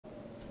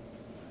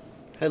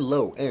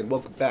Hello, and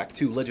welcome back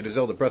to Legend of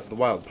Zelda Breath of the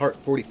Wild, Part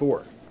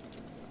 44.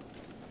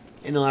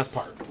 In the last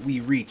part, we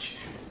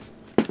reached...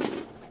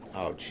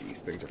 Oh, jeez,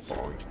 things are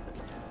falling.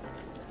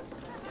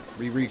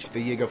 We reached the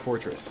Yiga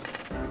Fortress,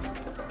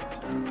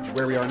 which is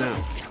where we are now.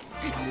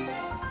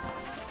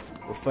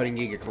 We're fighting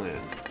Yiga Clan.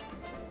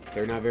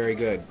 They're not very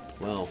good.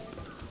 Well,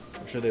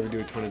 I'm sure they would do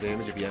a ton of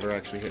damage if he ever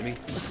actually hit me.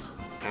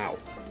 Ow.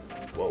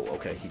 Whoa,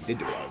 okay, he did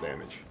do a lot of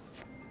damage.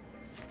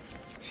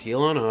 Let's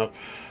heal on up,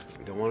 because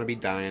we don't want to be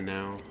dying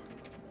now.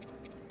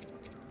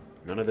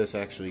 None of this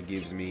actually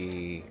gives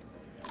me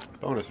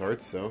bonus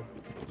hearts, so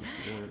I'll just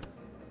do it.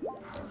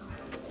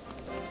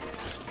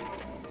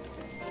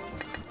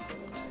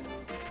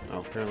 Oh,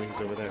 apparently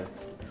he's over there.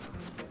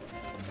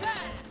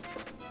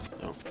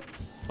 Oh,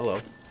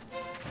 hello.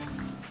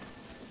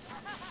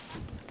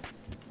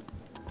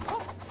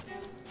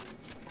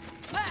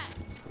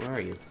 Where are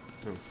you?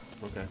 Oh,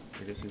 okay.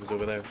 I guess he was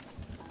over there.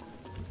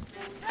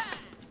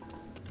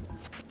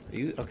 Are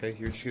you okay?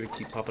 You're just gonna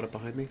keep popping up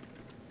behind me?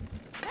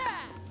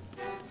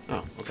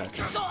 Oh, okay.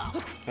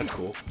 That's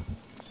cool.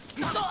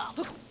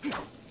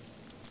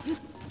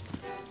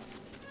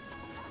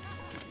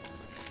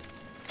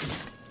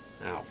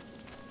 Ow.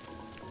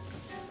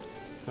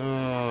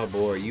 Oh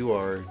boy, you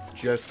are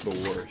just the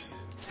worst.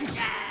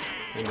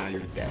 And now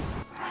you're dead.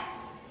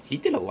 He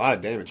did a lot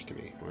of damage to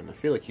me, when I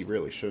feel like he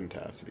really shouldn't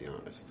have, to be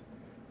honest.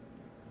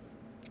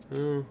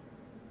 Oh.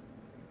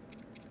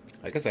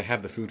 I guess I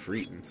have the food for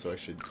eating, so I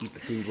should eat the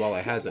food while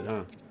I has it,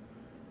 huh?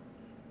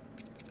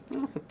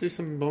 Well, let's do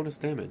some bonus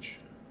damage.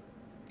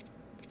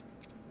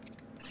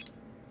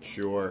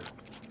 Sure.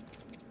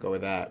 Go with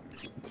that.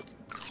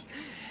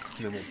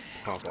 And then we'll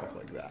pop off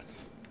like that.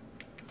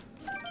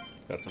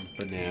 Got some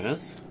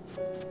bananas.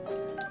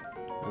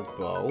 A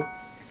bow.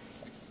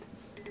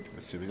 I'm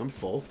assuming I'm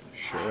full.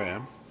 Sure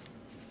am.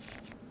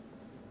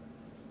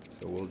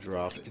 So we'll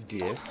drop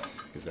this,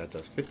 because that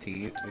does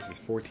 15. This is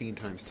 14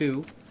 times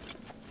 2,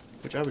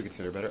 which I would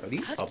consider better. Are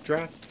these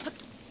updrafts?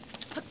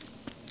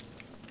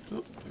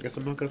 Oh, I guess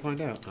I'm not going to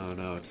find out. Oh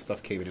no, it's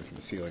stuff caving in from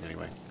the ceiling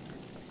anyway.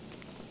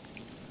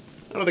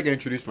 I don't think I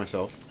introduced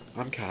myself.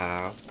 I'm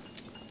Kahhhhyle.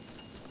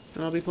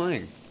 And I'll be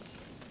playing.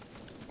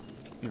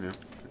 You know,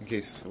 in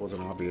case it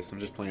wasn't obvious, I'm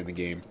just playing the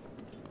game.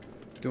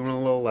 Doing a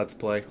little let's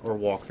play, or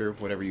walkthrough,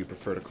 whatever you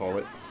prefer to call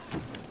it.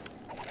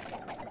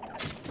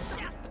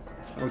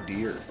 Oh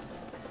dear.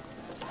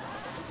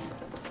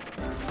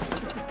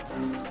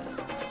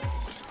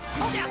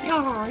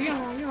 Oh,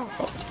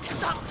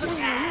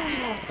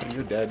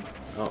 you're dead.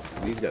 Oh,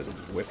 these guys are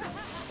just whiffing.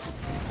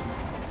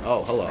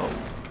 Oh, hello.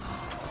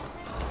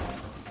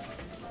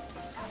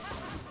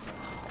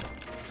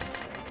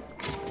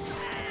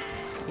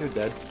 You're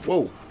dead.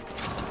 Whoa.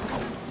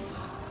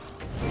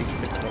 I'm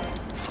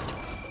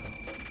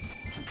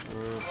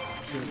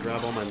just gonna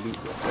grab all my loot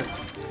real quick.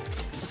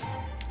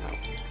 Ow.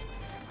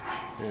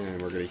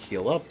 And we're gonna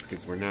heal up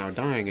because we're now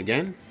dying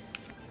again.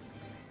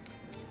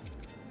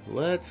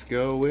 Let's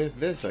go with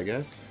this, I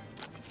guess.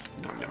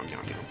 Nom, nom,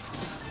 nom, nom.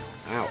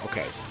 Ow,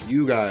 okay.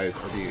 You guys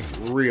are being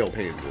real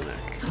pain in the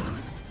neck.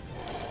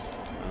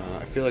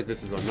 I feel like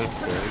this is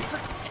unnecessary.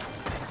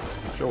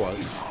 Sure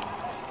was.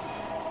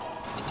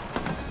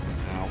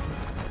 Ow.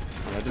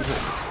 Oh, that didn't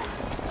hurt.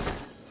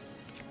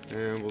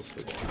 And we'll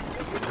switch to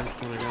the next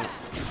one I got.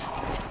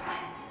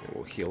 And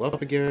we'll heal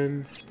up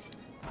again.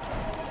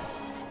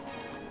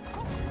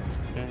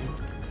 Okay.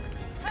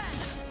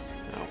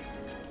 Ow.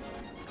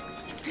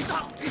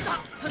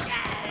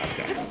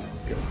 Okay,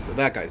 good. So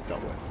that guy's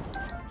dealt with.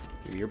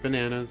 Give me your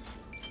bananas.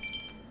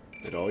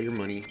 And all your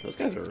money. Those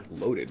guys are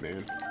loaded,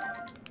 man.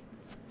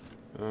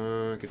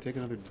 I could take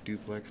another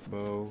duplex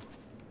bow.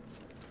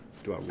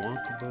 Do I want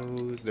the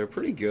bows? They're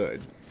pretty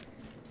good.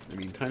 I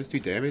mean, times 2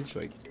 damage,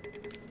 like...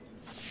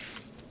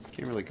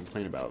 Can't really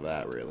complain about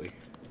that, really.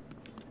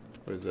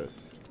 What is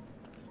this?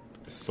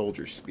 A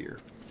soldier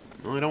spear.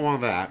 No, I don't want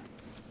that.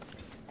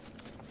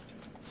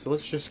 So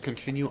let's just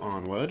continue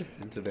onward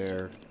into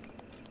their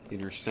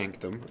inner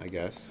sanctum, I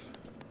guess.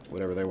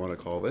 Whatever they want to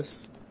call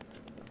this.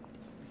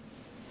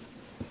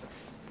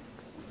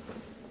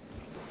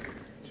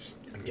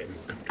 I'm getting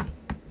more comfortable.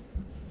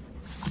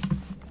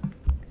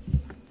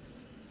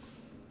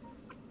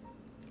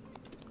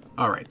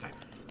 Alright then.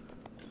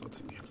 So let's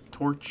see, we have a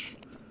torch.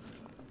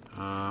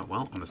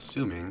 Well, I'm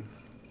assuming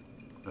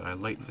that I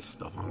light this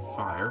stuff on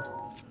fire.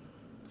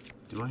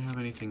 Do I have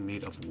anything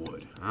made of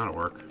wood? That'll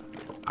work.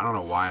 I don't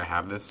know why I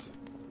have this,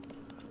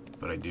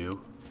 but I do.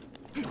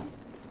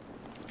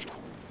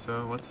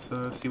 So let's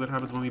see what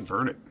happens when we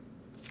burn it.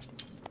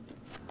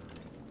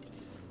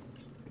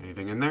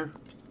 Anything in there?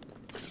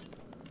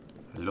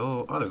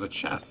 Hello? Oh, there's a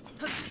chest.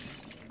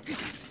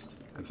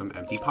 And some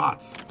empty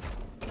pots.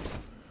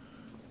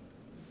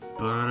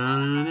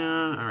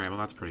 Alright, well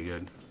that's pretty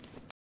good.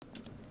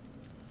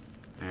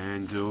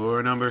 And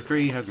door number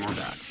 3 has more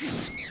bats.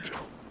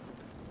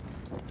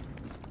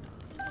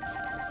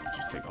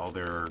 Just take all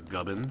their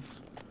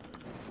gubbins.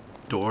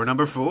 Door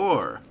number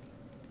 4.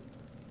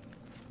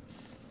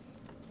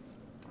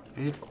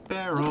 It's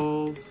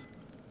barrels.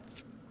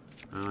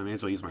 I may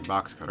as well use my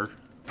box cutter.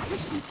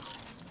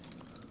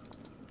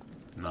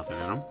 Nothing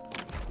in them.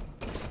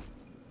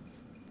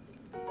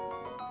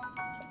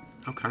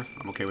 Okay,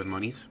 I'm okay with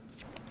monies.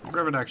 I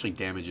wonder if it actually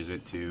damages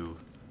it to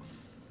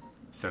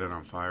set it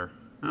on fire.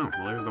 Oh,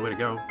 well, there's the way to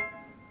go.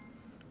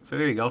 So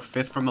there you go,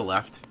 5th from the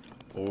left,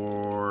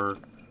 or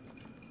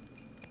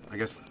I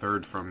guess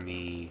 3rd from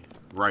the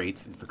right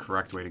is the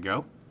correct way to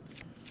go,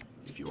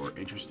 if you're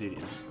interested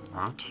in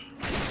that.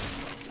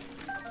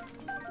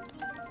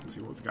 Let's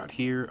see what we've got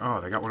here. Oh,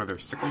 they got one of their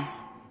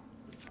sickles.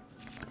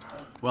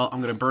 Well,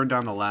 I'm going to burn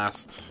down the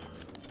last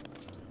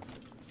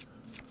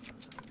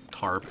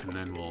tarp, and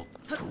then we'll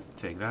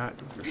take that.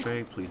 I was going to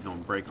say, please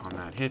don't break on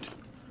that hit.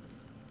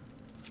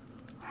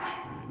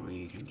 And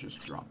we can just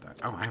drop that.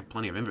 Oh, I have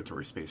plenty of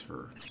inventory space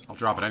for... I'll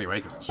drop it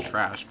anyway, because it's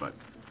trash, but...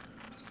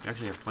 I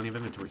actually have plenty of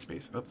inventory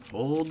space. Oh,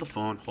 hold the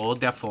phone.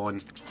 Hold that phone.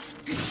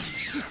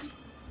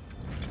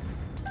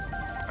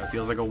 That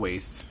feels like a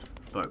waste,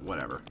 but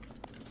whatever.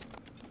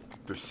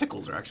 Their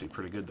sickles are actually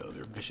pretty good, though.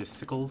 They're vicious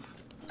sickles.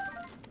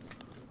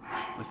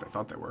 At least I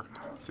thought they were.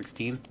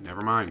 16?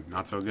 Never mind.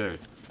 Not so good.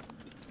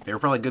 They were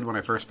probably good when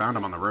I first found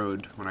them on the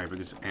road, when I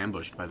was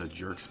ambushed by the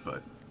jerks,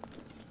 but...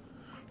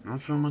 not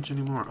so much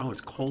anymore. Oh,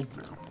 it's cold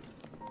now.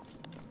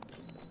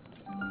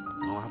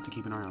 Well, I'll have to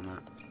keep an eye on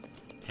that.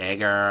 Hey,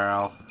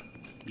 girl.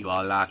 You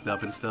all locked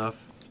up and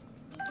stuff?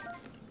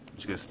 I'm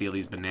just gonna steal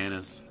these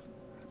bananas.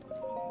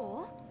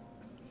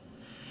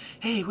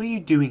 Hey, what are you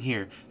doing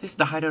here? This is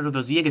the hideout of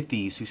those Yiga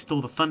thieves who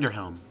stole the Thunder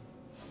Helm.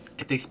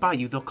 If they spot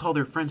you, they'll call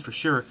their friends for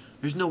sure.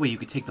 There's no way you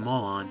could take them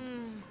all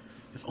on.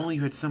 If only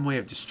you had some way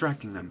of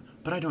distracting them,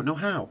 but I don't know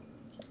how.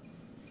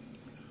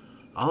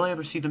 All I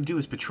ever see them do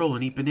is patrol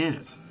and eat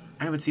bananas.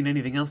 I haven't seen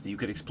anything else that you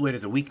could exploit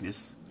as a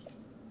weakness.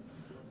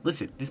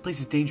 Listen, this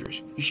place is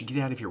dangerous. You should get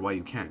out of here while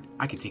you can.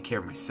 I can take care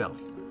of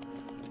myself.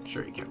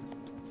 Sure you can.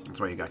 That's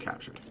why you got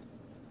captured.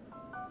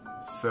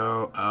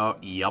 So, oh,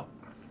 yep.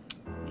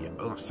 Yeah,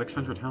 oh,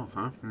 600 health,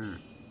 huh?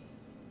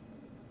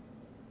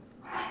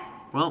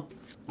 Well,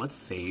 let's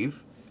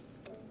save.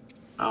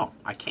 Oh,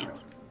 I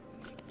can't.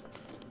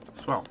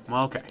 Well,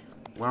 okay.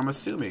 What I'm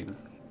assuming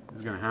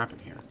is going to happen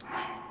here.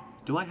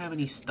 Do I have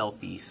any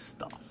stealthy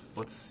stuff?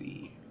 Let's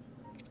see.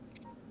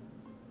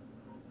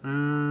 The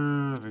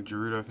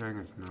Gerudo thing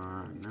is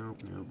not...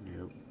 Nope.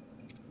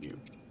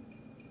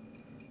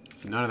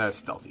 So none of that's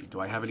stealthy. Do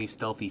I have any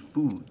stealthy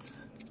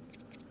foods?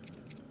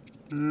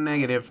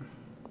 Negative.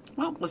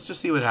 Well, let's just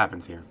see what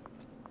happens here.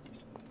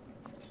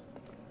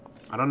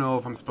 I don't know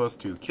if I'm supposed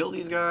to kill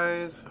these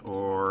guys,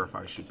 or if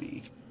I should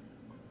be.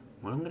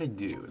 What I'm going to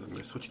do is I'm going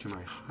to switch to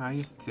my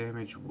highest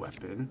damage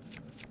weapon,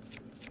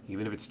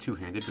 even if it's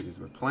two-handed, because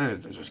the plan is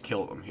to just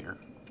kill them here.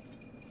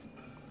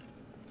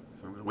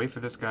 So I'm going to wait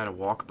for this guy to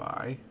walk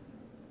by.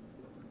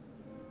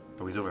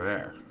 Oh, he's over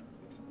there.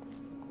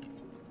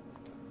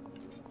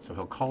 So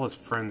he'll call his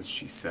friends,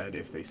 she said,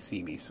 if they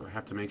see me. So I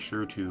have to make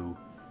sure to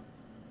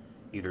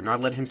either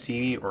not let him see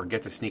me or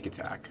get the sneak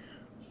attack.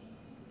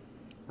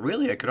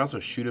 Really? I could also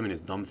shoot him in his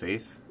dumb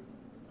face.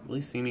 Will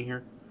he see me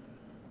here?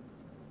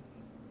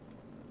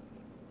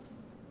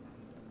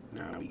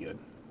 No, I'll be good.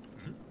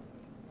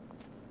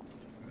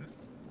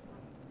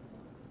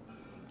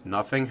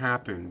 Nothing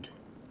happened.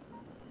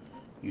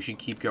 You should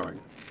keep going.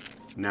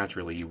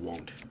 Naturally, you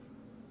won't.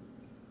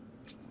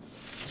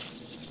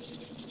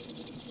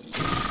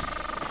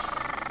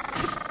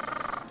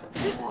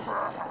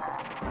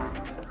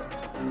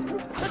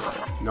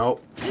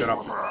 Nope. Shut up.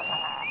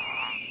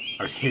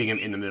 I was hitting him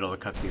in the middle of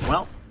the cutscene.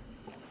 Well,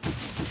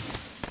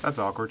 that's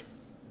awkward.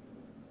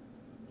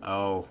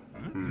 Oh.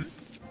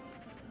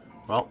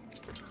 Well,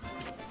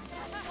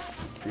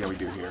 let's see how we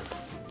do here.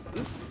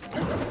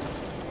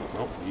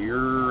 Well,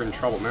 you're in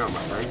trouble now,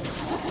 my friend.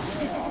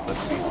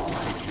 Let's see what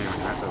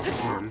that does to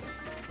him.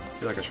 I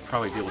feel like I should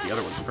probably deal with the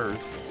other ones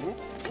first.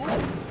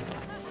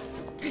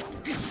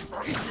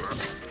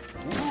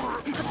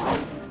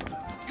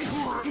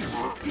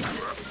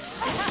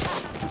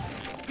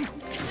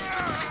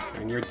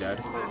 And you're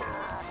dead.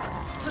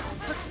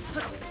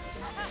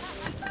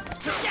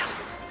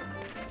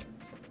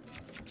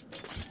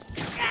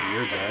 And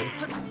you're dead.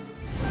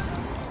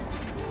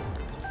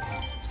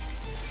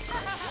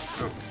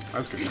 Oh, that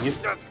was convenient.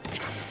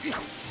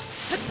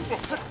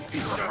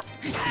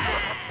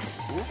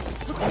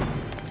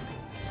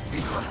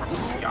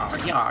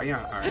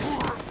 Yeah, alright.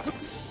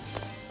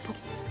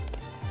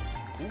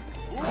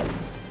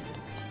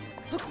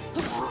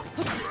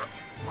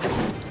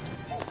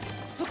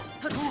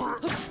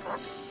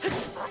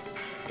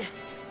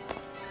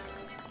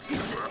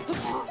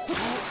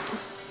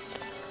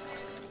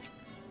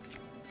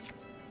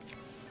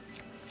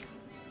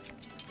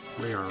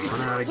 We are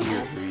running out of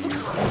gear for you.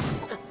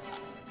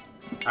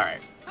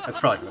 Alright, that's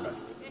probably for the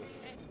best.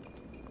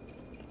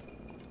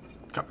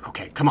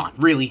 Okay, come on.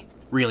 Really?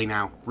 Really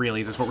now?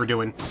 Really? Is this what we're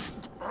doing?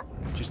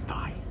 Just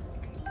die.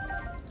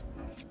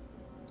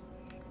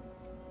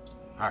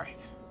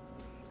 Alright.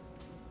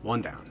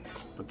 One down.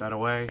 Put that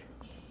away.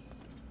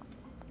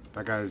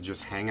 That guy's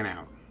just hanging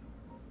out.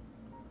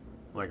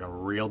 Like a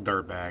real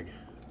dirtbag.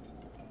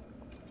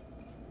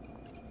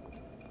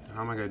 So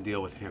how am I going to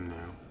deal with him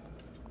now?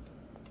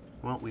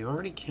 Well, we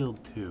already killed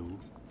 2.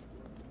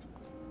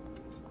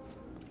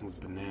 Those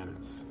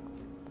bananas.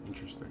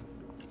 Interesting.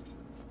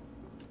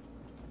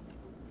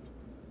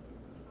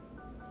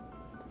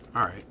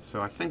 Alright,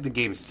 so I think the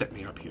game is setting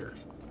me up here.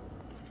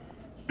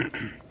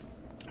 I'm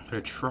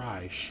gonna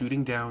try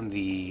shooting down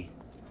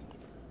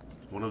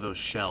one of those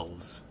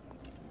shelves,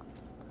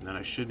 and then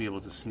I should be able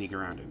to sneak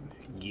around and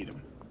get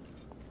him.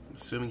 I'm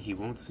assuming he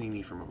won't see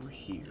me from over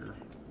here.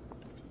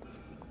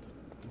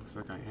 Looks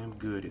like I am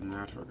good in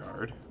that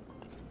regard.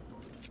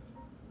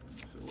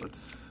 So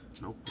let's...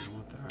 Nope, we don't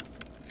want that.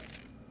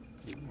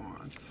 We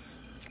want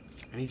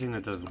anything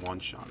that does one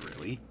shot,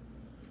 really.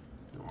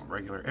 We want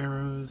regular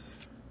arrows.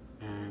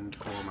 And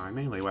for my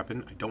melee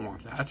weapon, I don't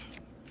want that.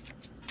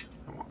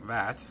 I want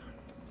that.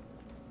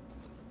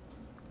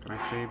 Can I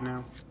save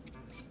now?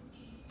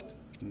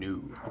 No.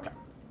 Okay.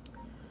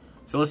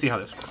 So let's see how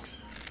this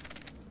works.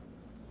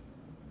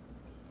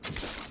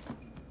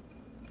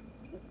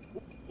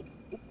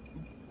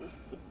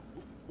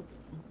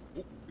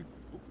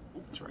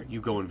 That's right. You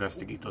go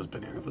investigate those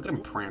bananas. Look at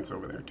him prance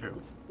over there, too.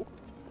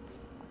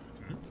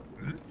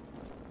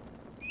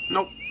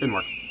 Nope. Didn't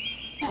work.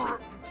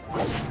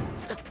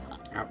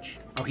 Ouch.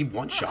 Oh, he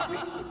one-shot me.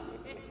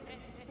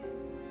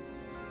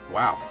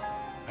 Wow.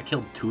 I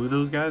killed 2 of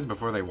those guys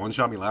before they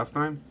one-shot me last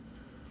time?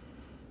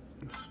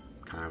 It's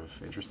kind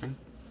of interesting.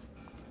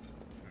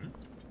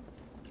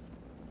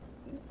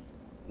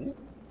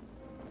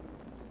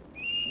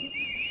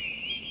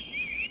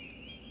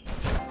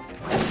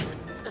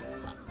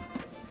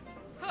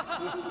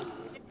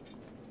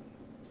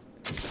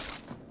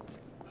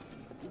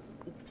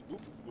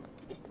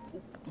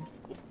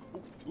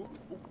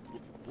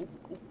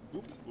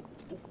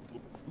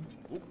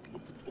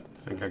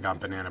 I think I got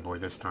Banana Boy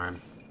this time.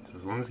 So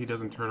as long as he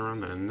doesn't turn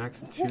around in the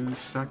next 2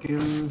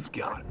 seconds,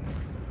 got it.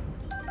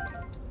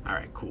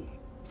 Alright, cool.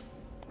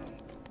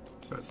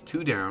 So that's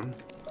 2 down.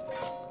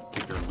 Let's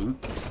take their loot.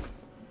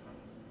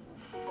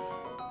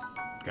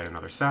 Got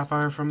another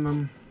sapphire from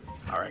them.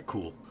 Alright,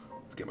 cool.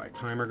 Let's get my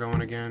timer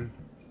going again.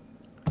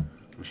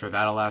 I'm sure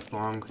that'll last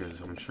long,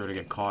 because I'm sure to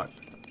get caught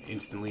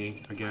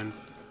instantly again.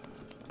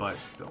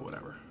 But still,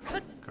 whatever.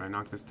 Can I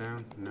knock this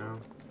down? No.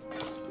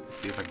 Let's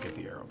see if I can get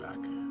the arrow back.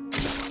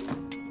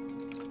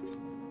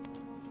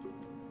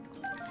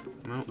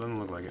 No, doesn't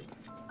look like it.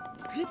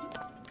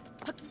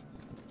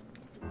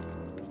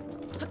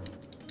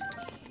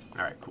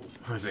 Alright, cool.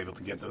 I was able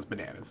to get those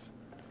bananas.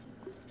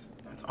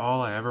 That's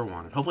all I ever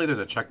wanted. Hopefully there's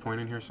a checkpoint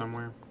in here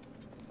somewhere.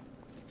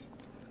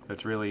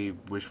 That's really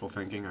wishful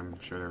thinking. I'm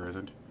sure there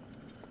isn't.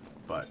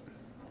 But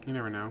you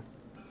never know.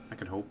 I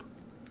could hope.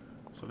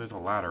 So there's a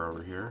ladder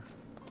over here.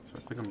 So I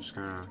think I'm just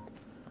gonna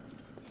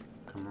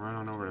come right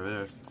on over to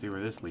this and see where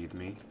this leads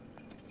me.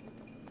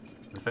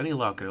 With any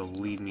luck, it'll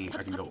lead me...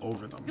 I can go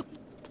over them.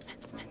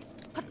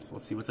 Okay, so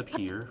let's see what's up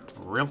here.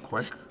 Real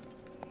quick.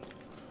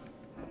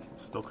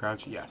 Still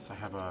crouch? Yes, I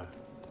have a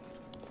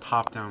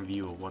top-down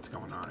view of what's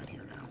going on in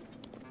here now.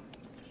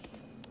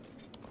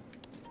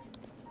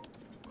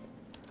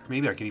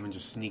 Maybe I could even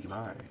just sneak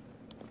by.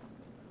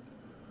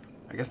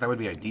 I guess that would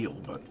be ideal,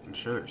 but I'm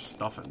sure there's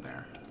stuff in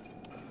there.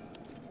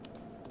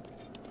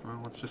 Well,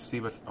 let's just see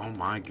what... Oh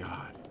my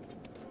god.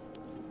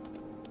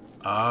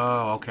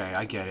 Oh, okay,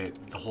 I get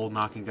it. The whole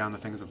knocking down the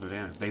things with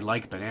bananas. They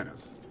like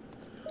bananas.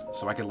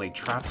 So I can lay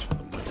traps for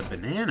them with the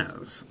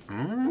bananas.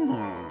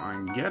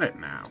 I get it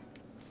now.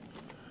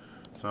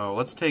 So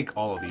let's take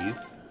all of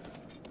these.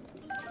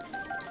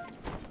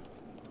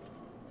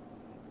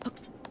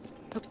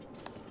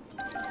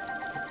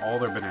 All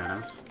their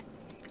bananas.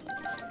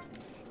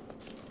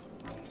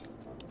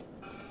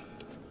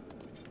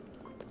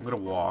 I'm gonna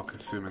walk,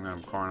 assuming that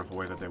I'm far enough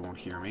away that they won't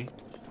hear me.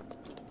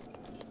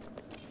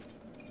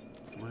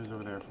 What is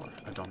over there for?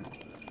 I don't know.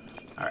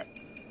 Alright.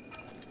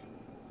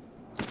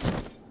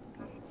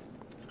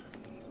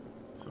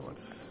 So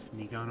let's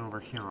sneak on over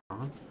here.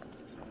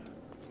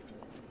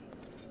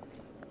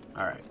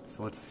 Alright,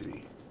 so let's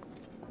see.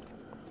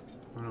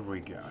 What have we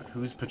got?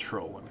 Who's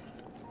patrolling?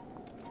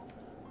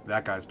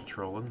 That guy's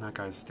patrolling. That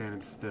guy's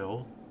standing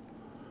still.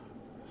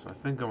 So I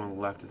think going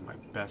left is my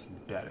best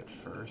bet at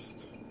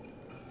first.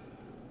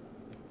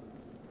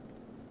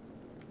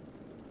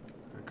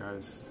 That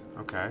guy's...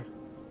 okay.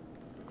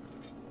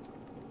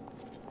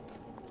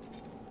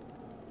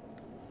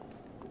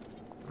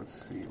 Let's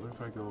see, what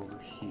if I go over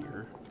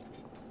here?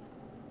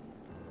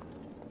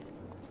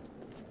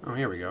 Oh,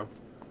 here we go.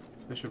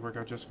 This should work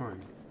out just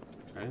fine.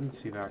 I didn't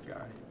see that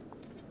guy.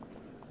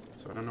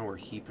 So I don't know where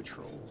he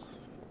patrols.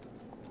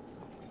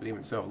 But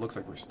even so, it looks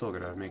like we're still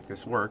gonna make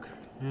this work.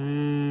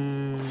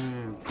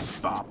 And...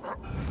 bop.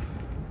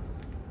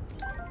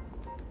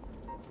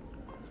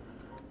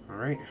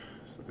 Alright,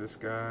 so this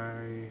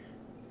guy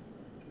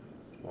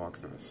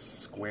walks in a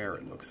square,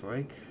 it looks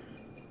like.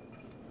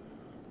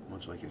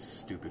 Much like his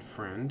stupid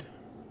friend.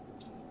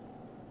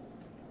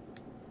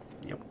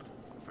 Yep.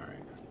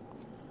 Alright.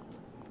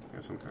 I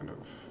have some kind of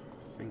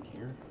thing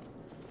here.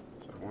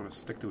 So I want to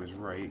stick to his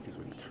right, because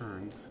when he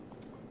turns,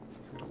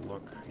 he's going to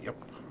look... Yep.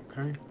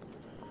 Okay.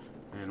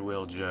 And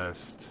we'll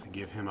just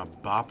give him a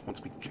bop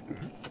once we get in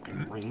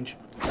fucking range.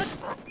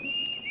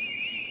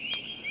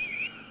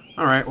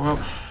 Alright, well.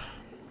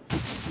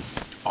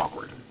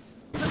 Awkward.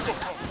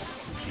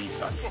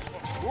 Jesus.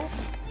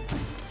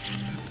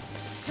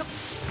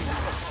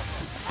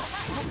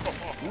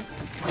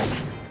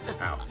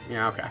 Ow.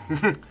 Yeah, okay.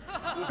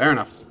 Fair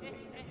enough.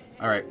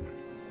 Alright.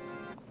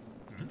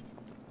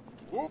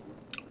 Alright,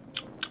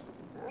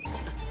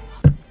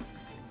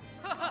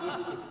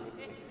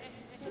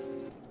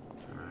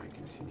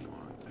 continue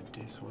on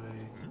this way.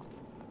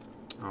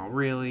 Oh,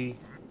 really?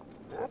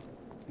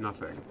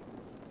 Nothing.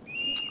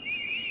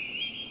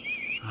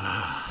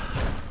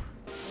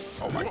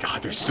 Oh my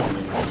god, there's so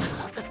many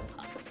of them.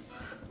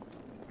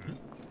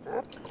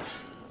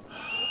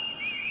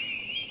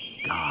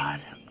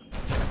 God.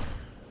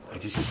 I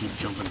just keep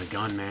jumping the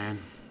gun, man.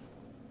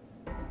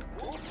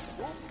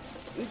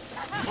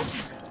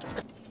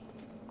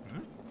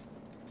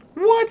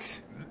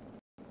 What?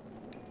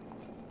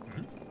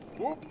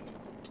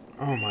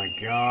 Oh my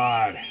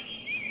god.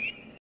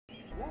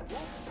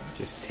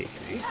 Just take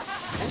me.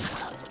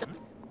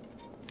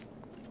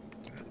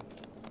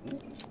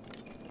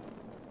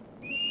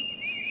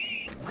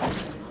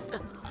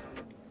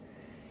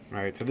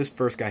 Alright, so this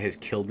first guy has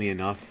killed me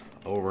enough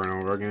over and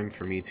over again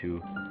for me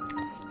to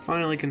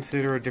finally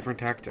consider a different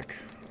tactic.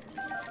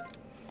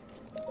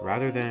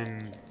 Rather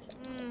than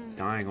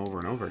dying over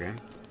and over again,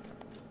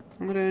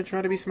 I'm gonna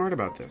try to be smart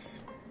about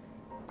this.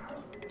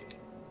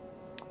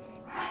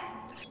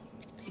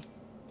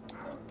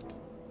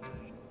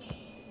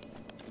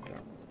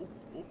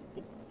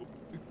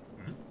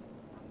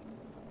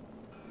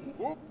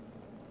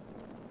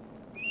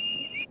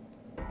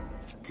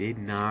 Did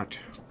not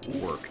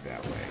work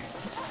that way.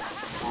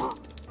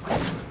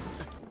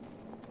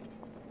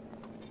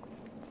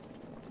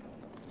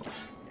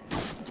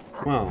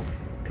 Well,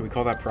 can we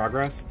call that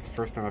progress? It's the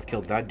first time I've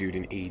killed that dude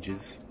in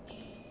ages.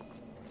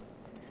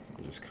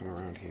 We'll just come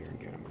around here and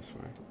get him this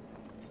way.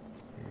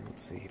 And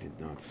let's see, he did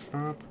not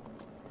stop.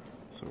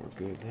 So we're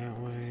good that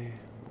way.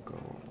 We'll go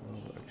a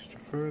little extra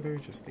further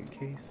just in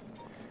case.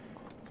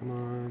 Come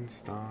on,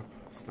 stop,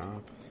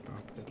 stop,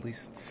 stop. At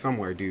least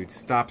somewhere, dude.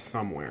 Stop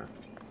somewhere.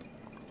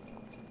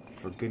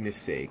 For goodness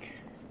sake.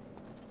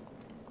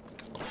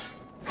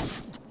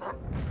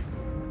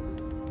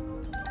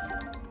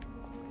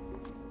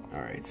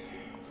 Alright.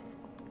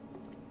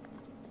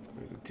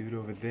 There's a dude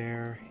over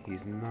there.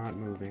 He's not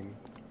moving.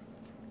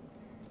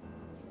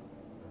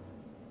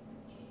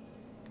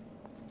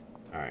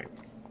 Alright.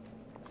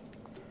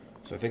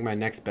 So I think my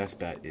next best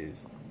bet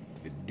is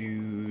the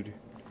dude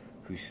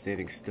who's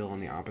standing still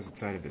on the opposite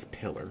side of this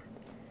pillar.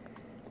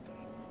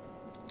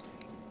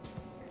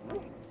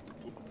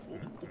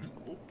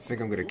 I think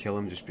I'm gonna kill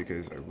him just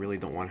because I really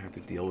don't want to have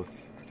to deal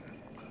with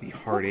the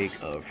heartache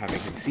of having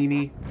him see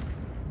me.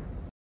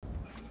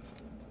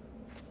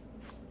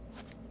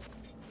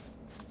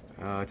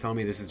 Tell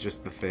me this is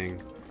just the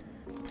thing,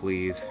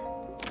 please.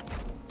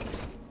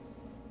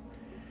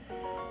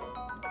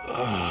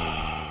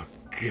 Oh,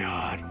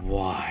 God,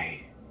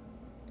 why?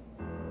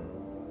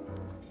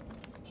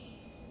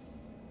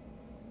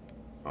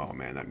 Oh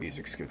man, that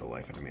music scared the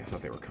life out of me. I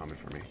thought they were coming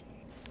for me.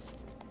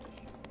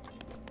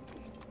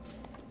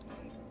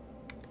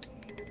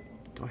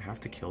 Do I have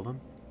to kill them?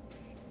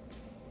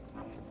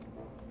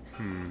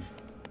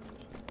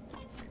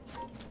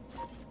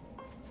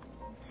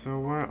 So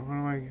what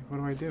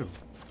do I do?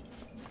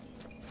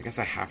 I guess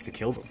I have to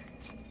kill them.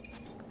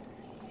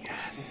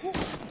 Yes.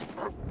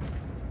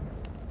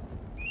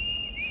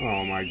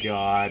 Oh my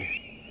god.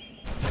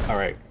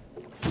 Alright.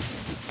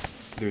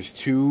 There's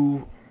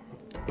two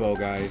bow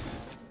guys.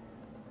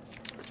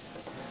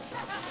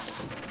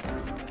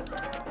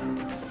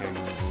 And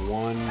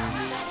one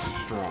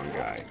strong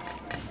guy.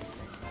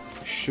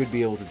 I should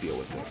be able to deal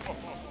with this.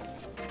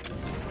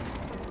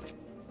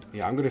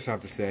 Yeah, I'm gonna just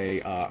have to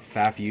say,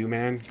 faff you,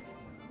 man.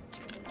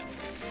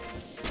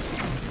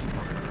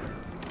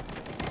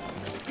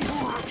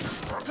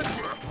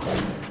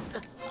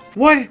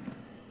 What?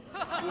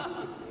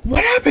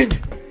 What happened?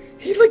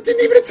 He, like,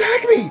 didn't even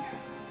attack me!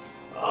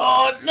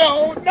 Oh,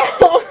 no, no!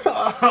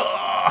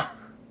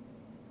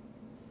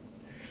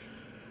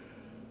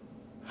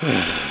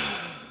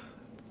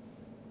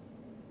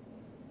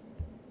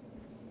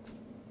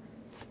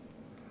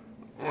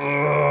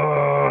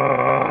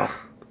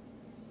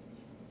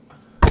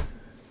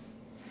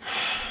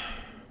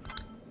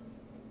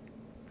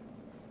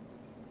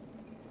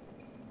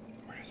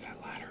 Where does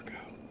that ladder go?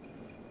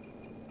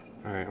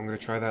 Alright, I'm gonna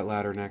try that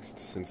ladder next,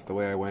 since the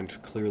way I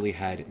went clearly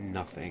had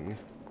nothing.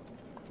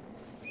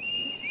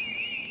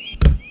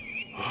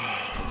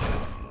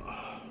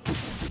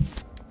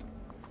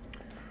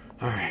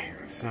 Alright,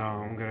 so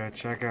I'm gonna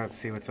check out,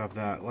 see what's up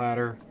that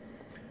ladder.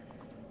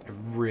 I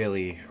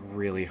really,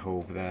 really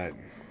hope that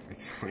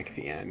it's like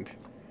the end.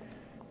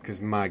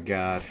 Because my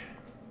god.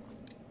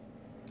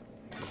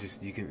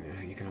 Just, you can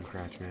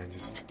uncrouch, man.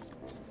 Just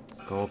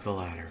go up the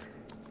ladder.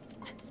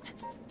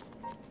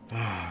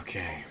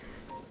 Okay.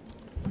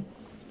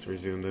 Let's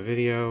resume the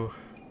video.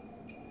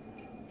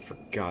 For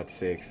God's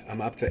sakes.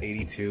 I'm up to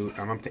 82.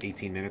 I'm up to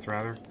 18 minutes,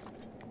 rather.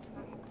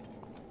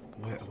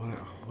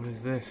 What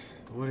is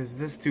this? What does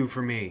this do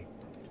for me?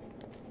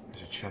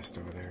 There's a chest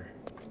over there.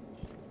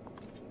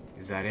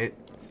 Is that it?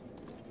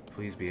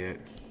 Please be it.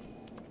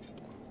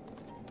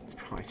 It's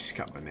probably just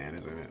got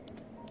bananas in it.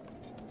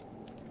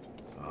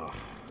 Oh,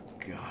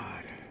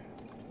 God.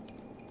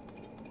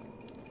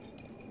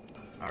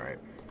 Alright.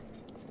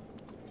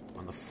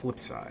 On the flip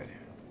side,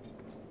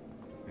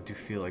 I do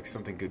feel like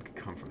something good could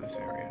come from this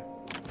area.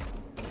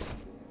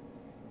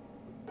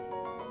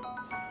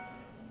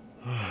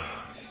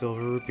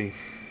 Silver rupee.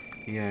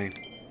 Yay.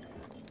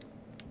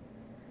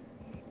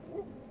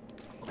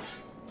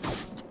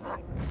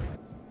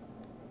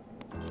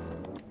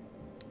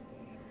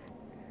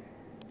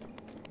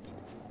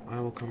 I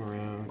will come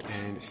around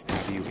and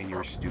stab you in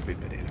your stupid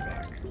banana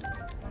back.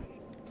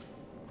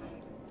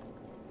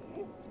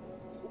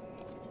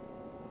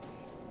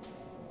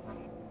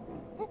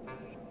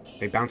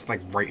 They bounced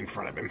like right in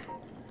front of him.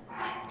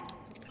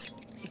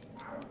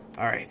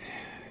 Alright,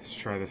 let's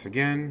try this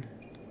again.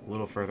 A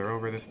little further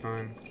over this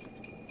time.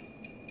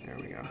 There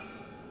we go.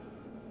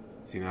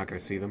 So you're not going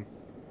to see them?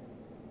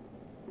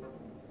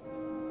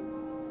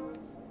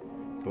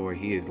 Boy,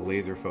 he is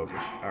laser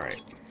focused.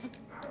 Alright.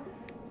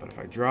 But if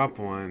I drop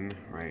one,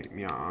 right,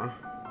 yeah.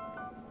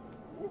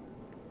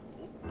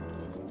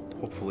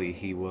 Hopefully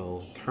he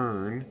will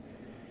turn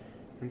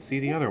and see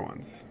the other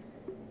ones.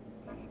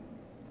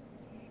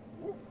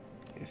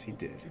 Yes, he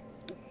did.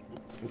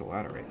 There's a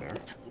ladder right there.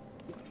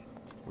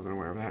 Wasn't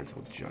aware of that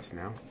until just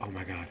now. Oh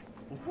my god.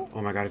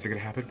 Oh my god, is it gonna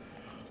happen?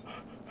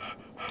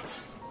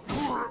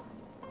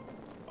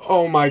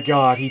 Oh my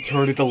god, he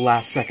turned at the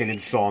last second and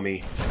saw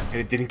me. And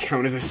it didn't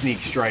count as a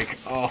sneak strike.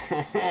 Oh,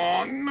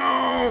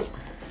 no!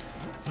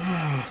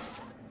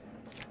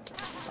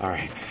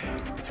 Alright.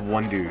 It's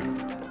one dude.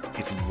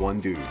 It's one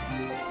dude.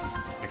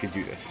 I can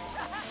do this.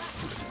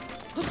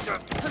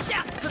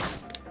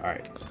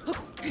 Alright.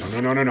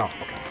 No.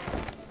 Okay.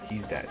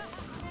 He's dead.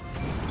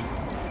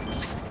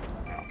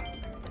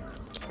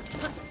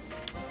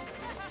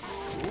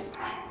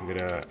 I'm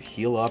gonna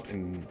heal up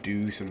and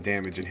do some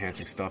damage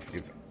enhancing stuff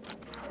because...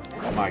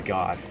 Oh my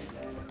god.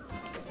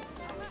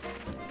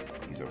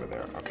 He's over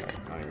there. Okay,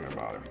 not even gonna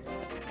bother.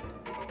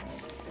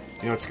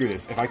 You know what, screw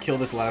this. If I kill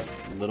this last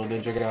little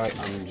ninja guy,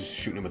 I'm just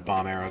shooting him with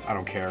bomb arrows. I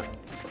don't care.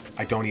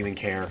 I don't even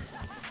care.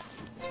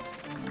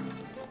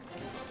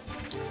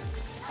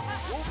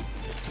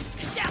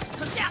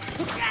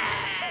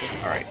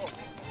 Alright.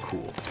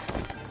 Cool.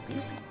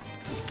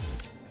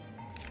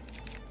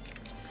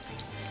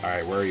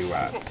 Alright, where are you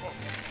at?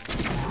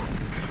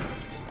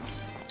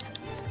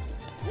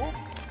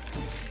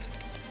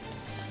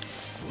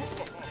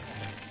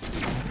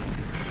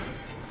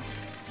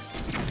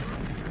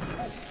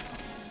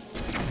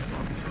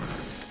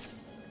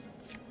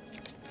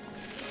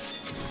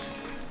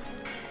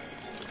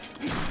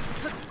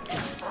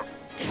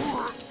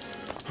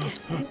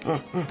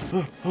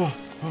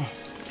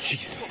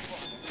 Jesus.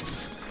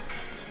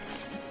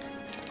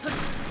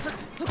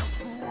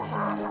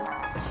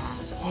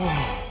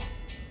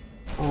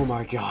 Oh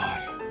my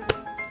god.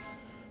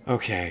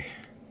 Okay.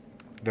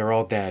 They're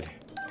all dead.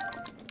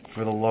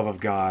 For the love of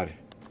God.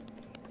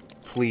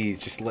 Please,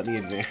 just let me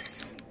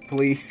advance.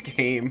 Please,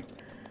 game.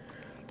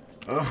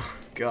 Oh,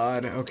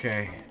 God.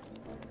 Okay.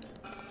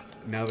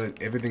 Now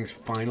that everything's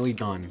finally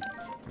done,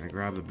 I'm gonna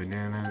grab the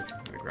bananas.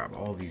 I'm gonna grab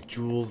all these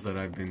jewels that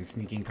I've been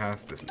sneaking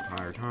past this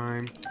entire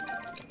time.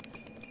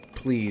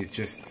 Please,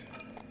 just...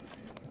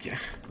 Yeah,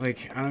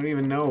 like, I don't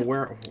even know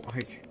where...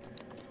 Like,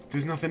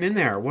 there's nothing in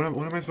there. What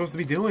am I supposed to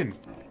be doing?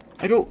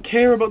 I don't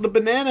care about the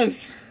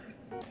bananas!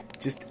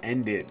 Just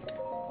end it.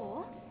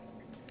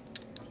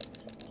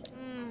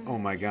 Oh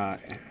my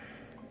god.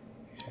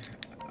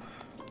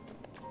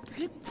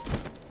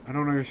 I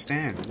don't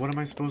understand. What am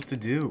I supposed to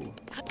do?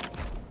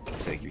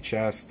 Take your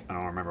chest. I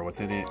don't remember what's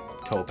in it.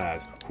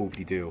 Topaz.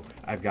 Hoop-de-doo.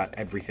 I've got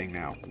everything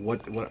now.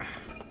 What?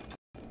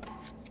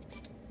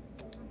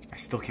 I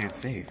still can't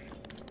save.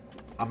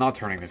 I'm not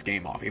turning this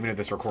game off. Even if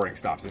this recording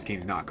stops, this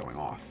game's not going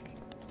off.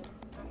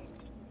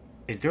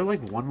 Is there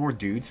like one more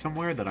dude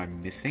somewhere that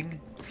I'm missing?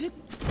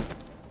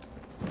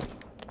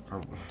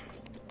 Or...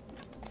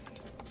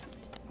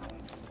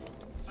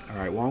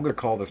 Alright, well I'm gonna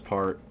call this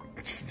part.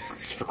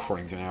 This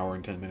recording's an hour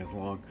and 10 minutes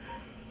long.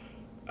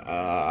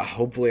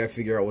 Hopefully I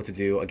figure out what to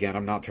do. Again,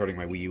 I'm not turning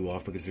my Wii U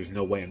off because there's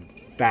no way in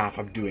faff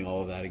I'm doing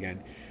all of that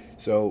again.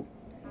 So,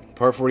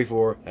 part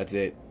 44, that's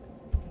it.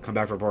 Come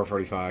back for part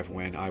 45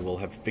 when I will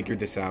have figured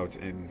this out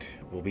and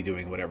we'll be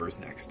doing whatever's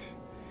next.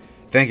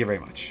 Thank you very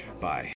much. Bye.